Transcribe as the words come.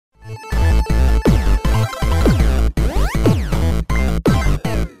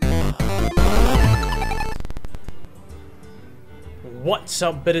What's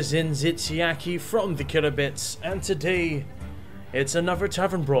up, Bitazins? It's Yacky from the Killer Bits, and today it's another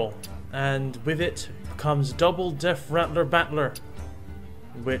Tavern Brawl, and with it comes Double Deathrattle Battle,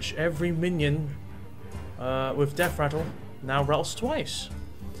 which every minion with Deathrattle now rattles twice.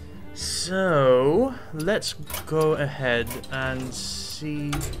 So let's go ahead and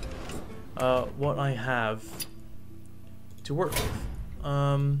see what I have to work with.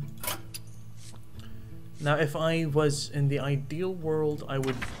 Now, if I was in the ideal world, I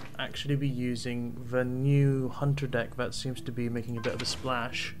would actually be using the new Hunter deck that seems to be making a bit of a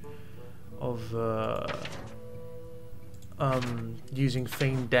splash of using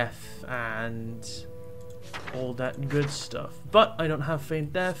Feigned Death and all that good stuff. But I don't have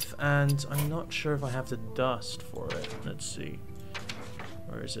Feigned Death, and I'm not sure if I have the dust for it. Let's see.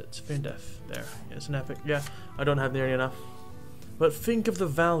 Where is it? Feigned Death. There. Yeah, it's an epic. Yeah, I don't have nearly enough. But think of the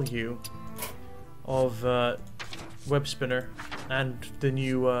value of Web Spinner and the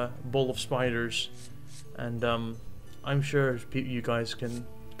new Bowl of Spiders, and I'm sure you guys can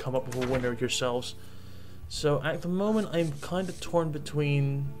come up with a winner yourselves. So at the moment I'm kind of torn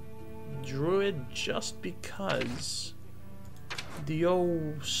between Druid, just because the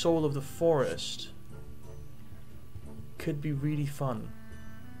old Soul of the Forest could be really fun,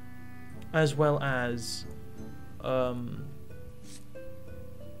 as well as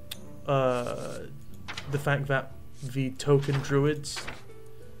the fact that the token druids,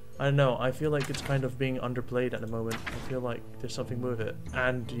 I don't know, I feel like it's kind of being underplayed at the moment. I feel like there's something with it,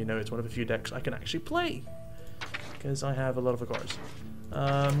 and you know, it's one of the few decks I can actually play because I have a lot of the cards.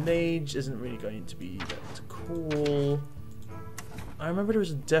 Mage isn't really going to be that cool. I remember there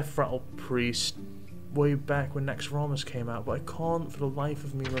was a Deathrattle Priest way back when Naxxramas came out, but I can't for the life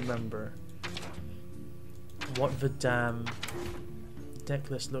of me remember what the damn deck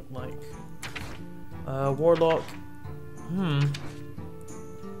list looked like. Warlock. The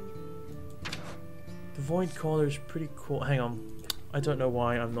Void Caller's pretty cool. Hang on. I don't know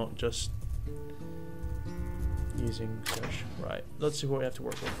why I'm not just using search. Right. Let's see what we have to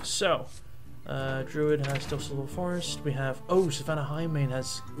work with. So, Druid has Double Forest. We have... Oh, Savannah Highmane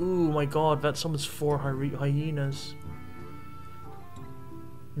has... Ooh, my god. That summons 4 hyenas.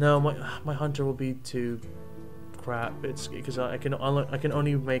 No, my Hunter will be too crap. It's because I can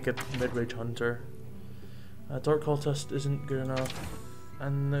only make a mid-range Hunter. Dark Cultist isn't good enough,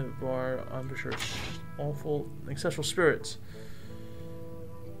 and the bar I'm sure it's awful. Ancestral Spirits.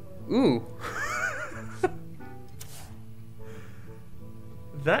 Ooh,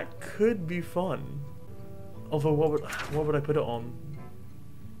 that could be fun. Although, what would I put it on?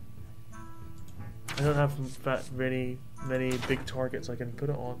 I don't have that many big targets I can put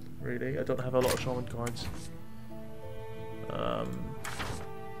it on. Really, I don't have a lot of Shaman cards.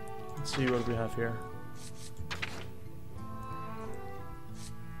 Let's see what we have here.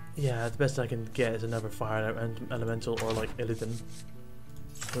 Yeah, the best I can get is another Fire Elemental or like Illidan,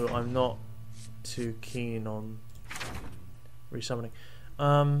 who I'm not too keen on resummoning.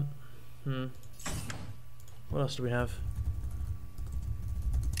 What else do we have?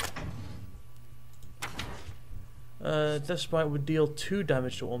 Deathspite would deal 2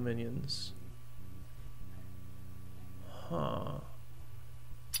 damage to all minions. Huh.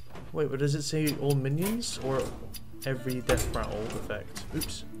 Wait, but does it say all minions or every Deathrattle effect?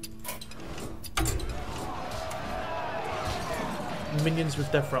 Oops. Minions with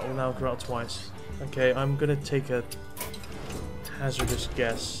Deathrattle now rattle twice. Okay, I'm gonna take a hazardous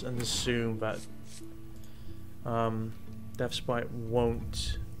guess and assume that Deathspite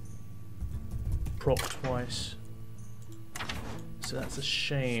won't proc twice. So that's a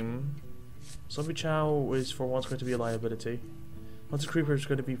shame. Zombie Chow is for once going to be a liability. Hunter Creeper is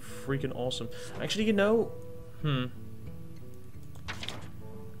going to be freaking awesome. Actually, you know,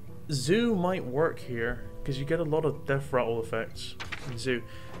 Zoo might work here because you get a lot of Deathrattle effects in Zoo.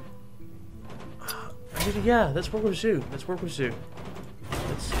 Yeah, let's work with Zoo. Let's work with Zoo.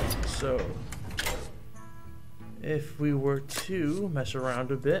 So, if we were to mess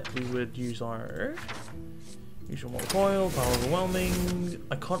around a bit, we would use our usual Coil, Power Overwhelming.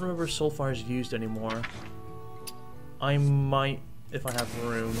 I can't remember if Soulfire is used anymore. I might if I have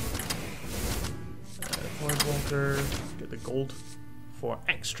room. Void Walker, get the gold for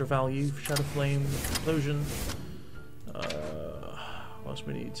extra value. Shadow Flame, Explosion. What else do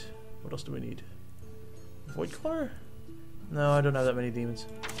we need? What else do we need? Void Color? No, I don't have that many demons.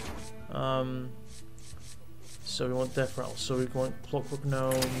 So we want Deathrattle. So we want Clockwork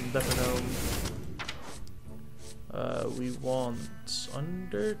Gnome, Leper Gnome. We want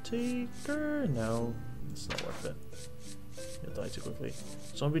Undertaker? No, it's not worth it. You'll die too quickly.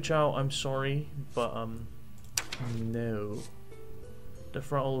 Zombie Chow, I'm sorry, but no.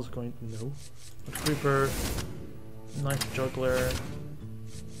 Deathrattler is going no. A creeper, knife juggler.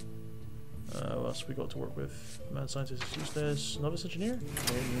 What else we got to work with? Mad scientist is useless. Novice engineer?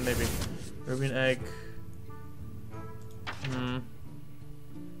 Maybe. Rubian egg.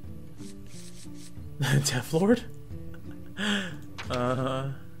 Death Lord?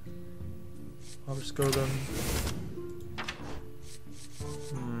 Harvest Golem.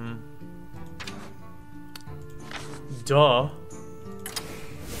 Duh.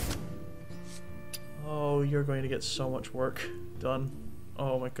 Oh, you're going to get so much work done.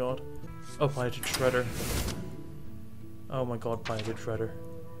 Oh my god. Oh, Piloted Shredder. Oh my god, Piloted Shredder.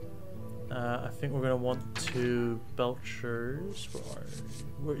 I think we're going to want 2 Belchers.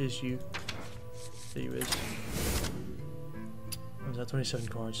 Where is you? There you is. What was that? 27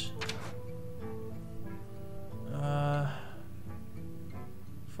 cards.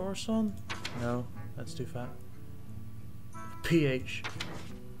 Forson? No, that's too fat. PH.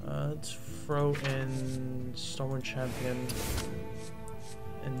 Let's throw in Stormwind Champion.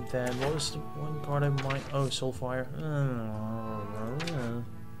 And then, what was the one card I might... Oh, Soulfire.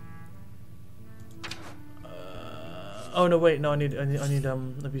 Oh no, wait, no, I need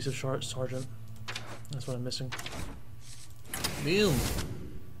Abusive Sergeant. That's what I'm missing. Boom!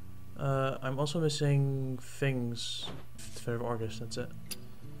 I'm also missing things. Favorite Argus, that's it.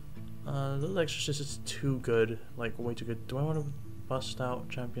 Lil Exorcists is too good, like way too good. Do I want to bust out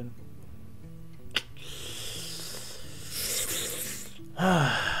Champion?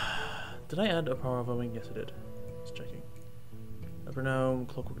 Did I add a Power of a Wing? Yes, I did. Just checking. Upper Gnome,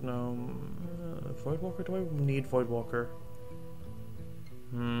 Clockwork Gnome, Voidwalker. Do I need Voidwalker?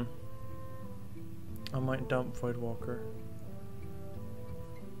 I might dump Voidwalker.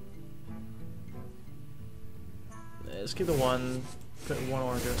 Let's keep the one. Put 1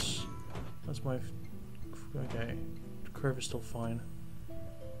 Argus. That's my. Okay. The curve is still fine.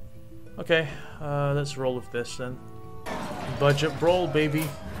 Okay. Let's roll with this then. Budget Brawl, baby.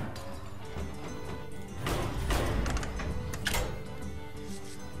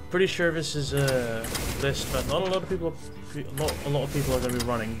 Pretty sure this is a list that not a lot of people, a lot of people are going to be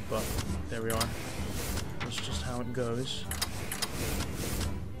running, but there we are. That's just how it goes.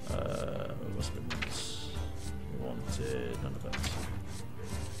 What's the ones we wanted? None of that.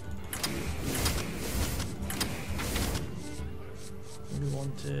 We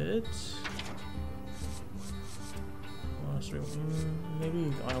wanted.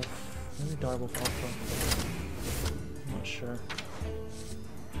 Maybe Direwolf Alpha. I'm not sure.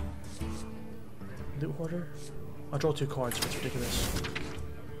 Loot Hoarder? I'll draw 2 cards, but it's ridiculous.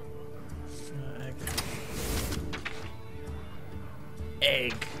 Egg.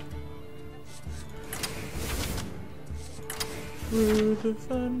 Egg! True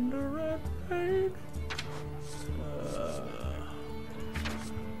Defender at pain.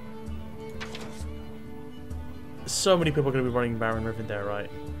 So many people are going to be running Baron Riven there,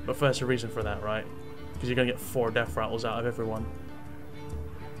 right? But first, a reason for that, right? Because you're going to get 4 Deathrattles out of everyone.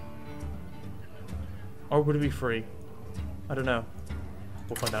 Or would it be free? I don't know.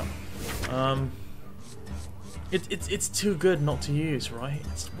 We'll find out. It's too good not to use, right?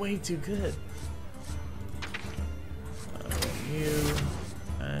 It's way too good. You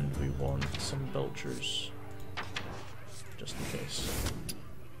and we want some Belchers, just in case.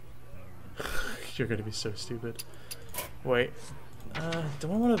 You're gonna be so stupid. Wait.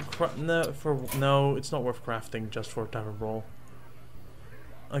 Do I want to craft? No, it's not worth crafting just for Tavern Brawl.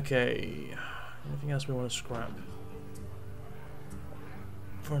 Okay. Anything else we want to scrap?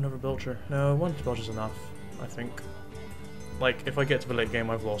 For another Belcher? No, 1 Belcher's enough, I think. Like, if I get to the late game,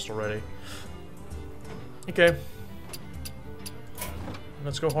 I've lost already. Okay.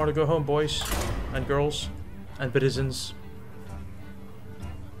 Let's go hard or go home, boys. And girls. And citizens.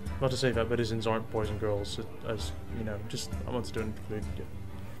 Not to say that citizens aren't boys and girls, as, you know, just, I want to do it include. Yeah.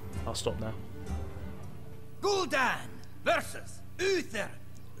 I'll stop now. Gul'dan versus Uther.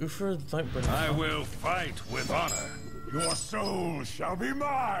 Uther, I will fight with honor. Your soul shall be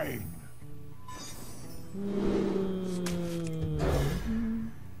mine.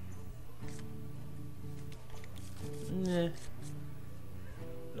 Nah.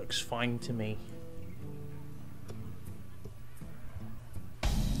 Looks fine to me.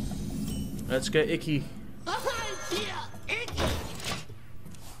 Let's get Icky.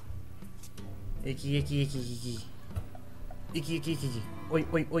 Icky, icky, icky, icky. Icky, icky, icky, icky. Oi,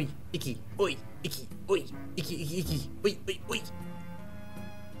 oi, oi. Icky, oi, icky, oi. Icky, icky, icky. Oi, oi, oi.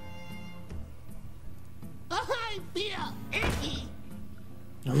 I feel icky.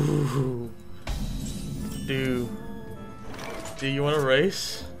 Ooh. Do you want to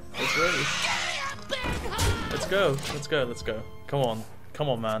race? Let's race. Let's go. Let's go. Let's go. Come on. Come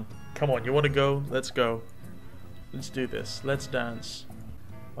on, man. Come on, you want to go? Let's go. Let's do this. Let's dance.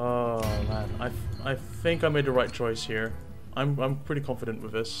 Oh man, I think I made the right choice here. I'm pretty confident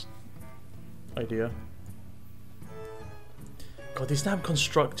with this idea. God, these damn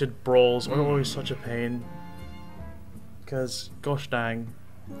constructed brawls are always such a pain. Because, gosh dang.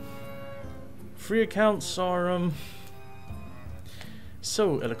 Free accounts are,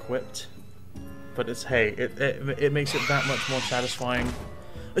 so ill-equipped. But it's, hey, it makes it that much more satisfying.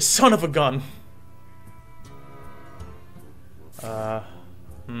 A son of a gun! And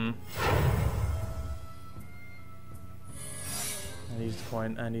he's the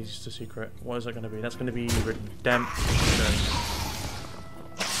coin, and he's the secret. What is that going to be? That's going to be redemption.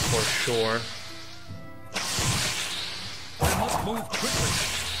 For sure. I must move quickly.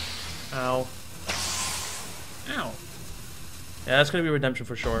 Ow. Ow. Yeah, that's going to be redemption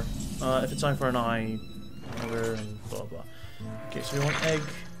for sure. If it's time for an eye, whatever, and blah blah. Okay, so we want egg.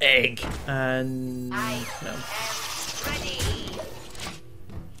 Egg! And... no. Ready.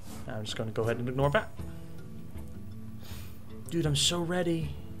 I'm just going to go ahead and ignore that. Dude, I'm so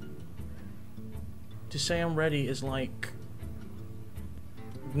ready. To say I'm ready is like...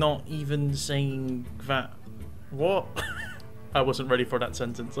 not even saying that... What? I wasn't ready for that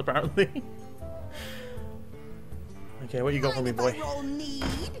sentence, apparently. Okay, what you got for me, boy?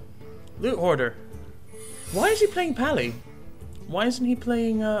 Loot Hoarder. Why is he playing Pally? Why isn't he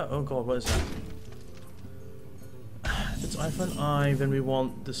playing, oh god, what is that? If it's eye for an eye, then we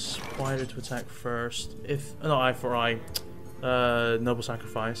want the spider to attack first. If, no, eye for eye. Noble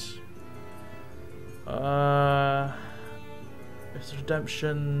Sacrifice. If it's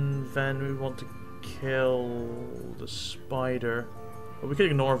redemption, then we want to kill the spider. But we could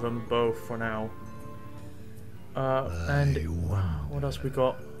ignore them both for now. And what else we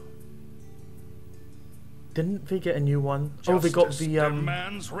got? Didn't they get a new one? Oh, they got the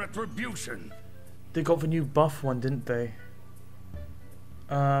demands retribution. They got the new buff one, didn't they?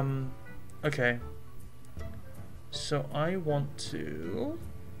 Okay. So I want to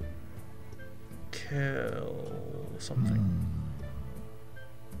kill something.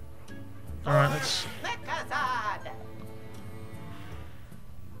 Alright, let's...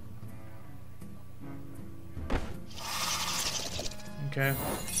 Okay.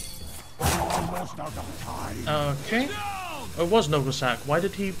 Okay. Oh, it was Nogosak. Why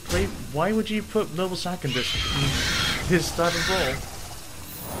did he play... Why would you put Nogosak in his starting role?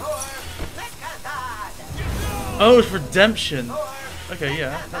 Oh, it's redemption. Okay,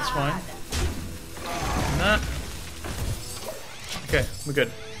 yeah, that's fine. Nah. Okay, we're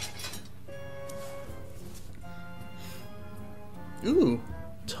good. Ooh,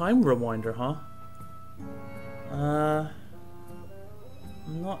 time rewinder, huh?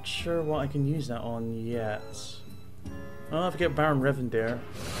 I'm not sure what I can use that on yet. I'll have to get Baron Revan there.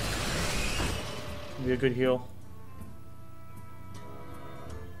 Be a good heal.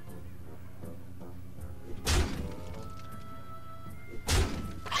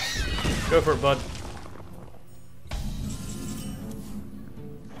 Go for it, bud.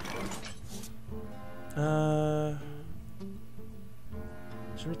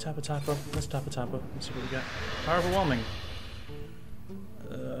 Should we tap a tapper? Let's tap a tapper. Let's see what we get. Power overwhelming.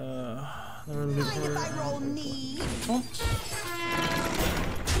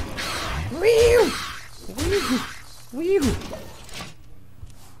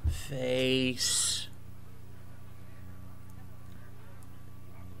 Face.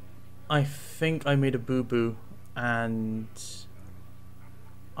 I think I made a boo-boo, and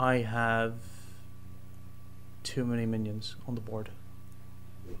I have too many minions on the board.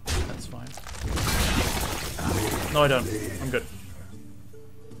 That's fine. No, I don't. I'm good.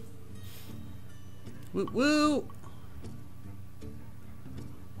 Woo woo!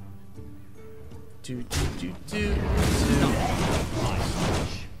 Do.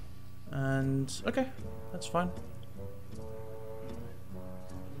 And okay, that's fine.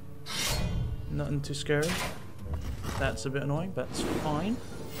 Nothing too scary. That's a bit annoying, but it's fine.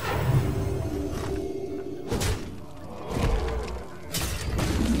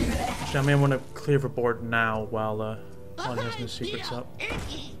 Actually, I may want to clear the board now while he has no secrets up.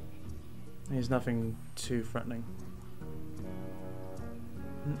 He's nothing too threatening.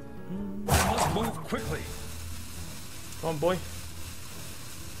 Let's move quickly. Come on, boy.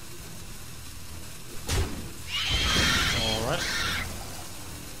 Alright.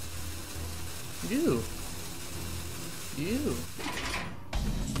 You.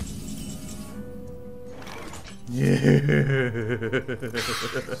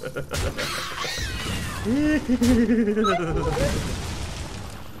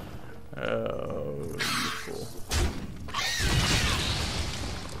 Oh, you fool.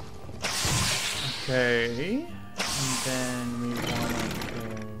 Okay. And then we wanna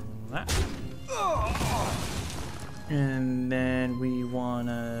go that. And then we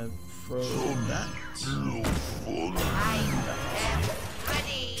wanna throw that. I am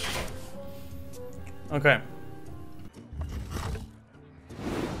ready. Okay.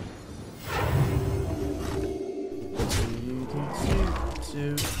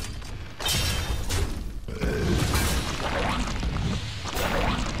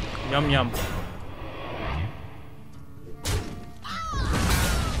 Yum yum.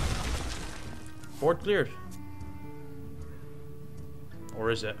 Board cleared. Or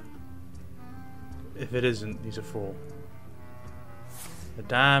is it? If it isn't, he's a fool. The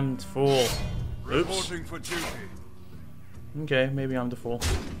damned fool. Oops. Reporting for duty. Okay, maybe I'm the fool.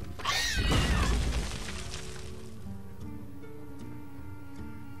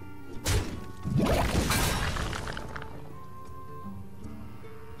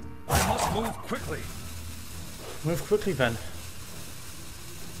 I must move quickly. Move quickly then.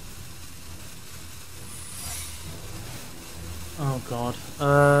 Oh god.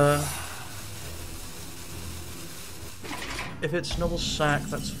 If it's Noble Sack,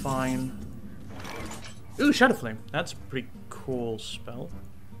 that's fine. Ooh, Shadow Flame. That's a pretty cool spell.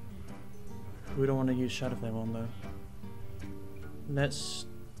 We don't want to use Shadow Flame on though. Let's...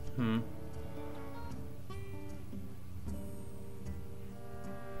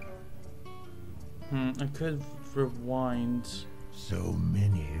 I could rewind So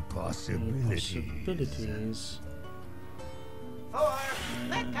many possibilities. possibilities. For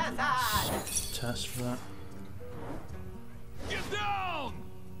Mechazard! Test for that. Get down!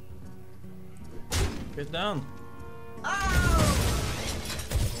 Get down. Oh!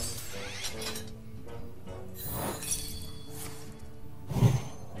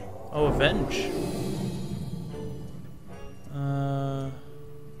 Oh, Avenge.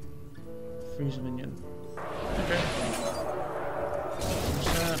 Freeze a minion. Okay.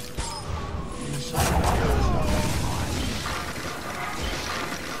 What's that? What's that?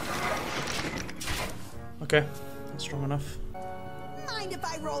 Okay, that's strong enough. Mind if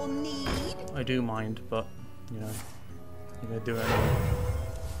I roll need? I do mind, but you know, you gotta do it anyway.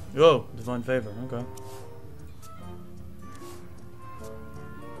 Whoa, Divine Favor. Okay.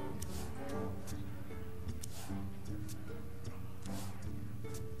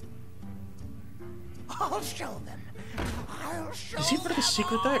 I'll show them. I'll show Is he for like a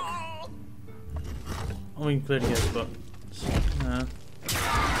secret deck? I mean, clearly he is, but nah.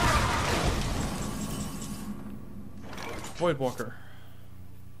 Voidwalker.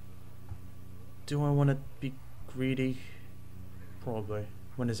 Do I want to be greedy? Probably.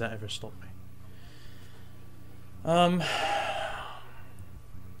 When does that ever stop me?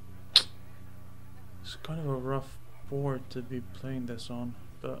 It's kind of a rough board to be playing this on,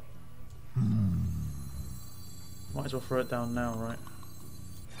 but might as well throw it down now, right?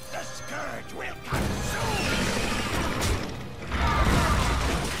 The scourge will consume.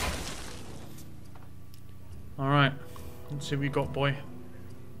 Alright, let's see what we got, boy.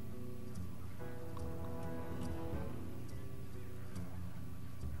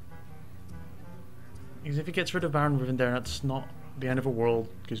 Because if he gets rid of Baron Riven there, that's not the end of the world,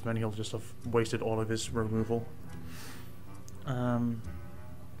 because then he'll just have wasted all of his removal.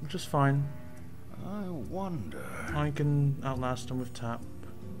 Which is fine. I wonder. I can outlast him with tap.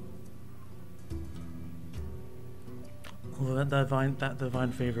 Although that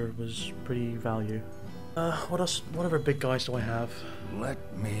divine favor was pretty value. What else? What other big guys do I have?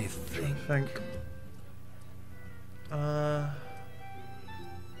 Let me think. I think.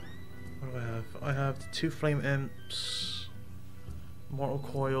 What do I have? I have the 2 Flame Imps, Mortal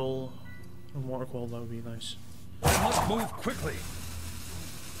Coil, and Mortal Coil. That would be nice. I must move quickly.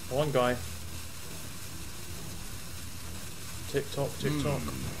 One guy. Tick tock, tick tock.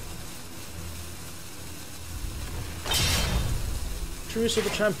 Truce of the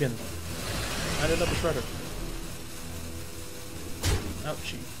Champion. And another Shredder.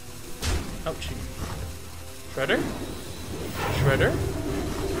 Ouchie. Ouchie. Shredder? Shredder?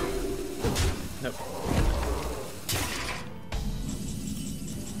 Nope.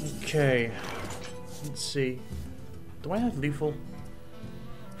 Okay. Let's see. Do I have lethal?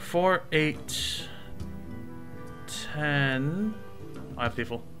 4, 8, 10. I have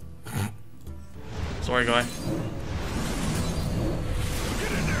lethal. Sorry, guy.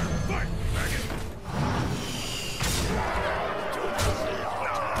 Get in there! Fight, maggot!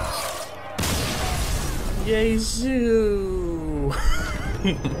 Yezu!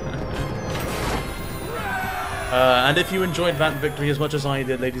 And if you enjoyed that victory as much as I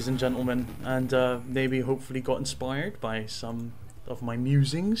did, ladies and gentlemen, and maybe hopefully got inspired by some of my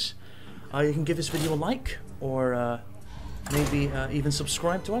musings, you can give this video a like, or maybe even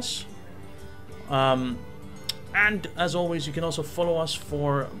subscribe to us. And as always, you can also follow us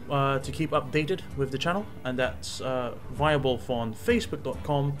to keep updated with the channel, and that's viable on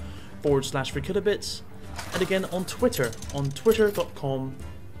facebook.com/thekillerbits, and again on Twitter, on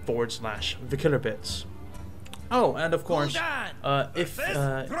twitter.com/thekillerbits. Oh, and of course, if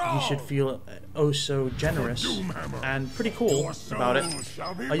you should feel oh so generous and pretty cool about it,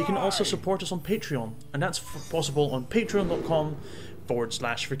 you can also support us on Patreon, and that's possible on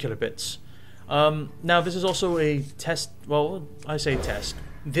patreon.com/thekillerbits. Now this is also a test, well, I say test.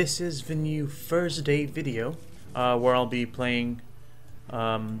 This is the new Thursday video, where I'll be playing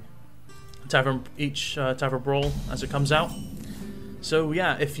Tavern Brawl as it comes out. So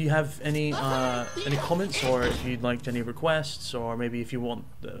yeah, if you have any comments, or if you'd like any requests, or maybe if you want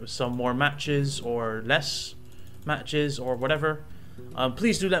some more matches or less matches or whatever,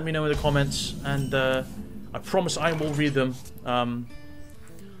 please do let me know in the comments, and I promise I will read them.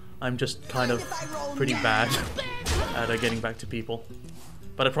 I'm just kind of pretty bad at getting back to people,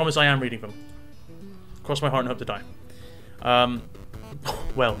 but I promise I am reading them. Cross my heart and hope to die.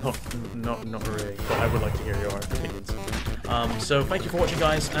 Well, not really, but I would like to hear your opinions. So thank you for watching,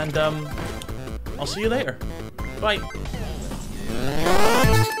 guys, and I'll see you later. Bye.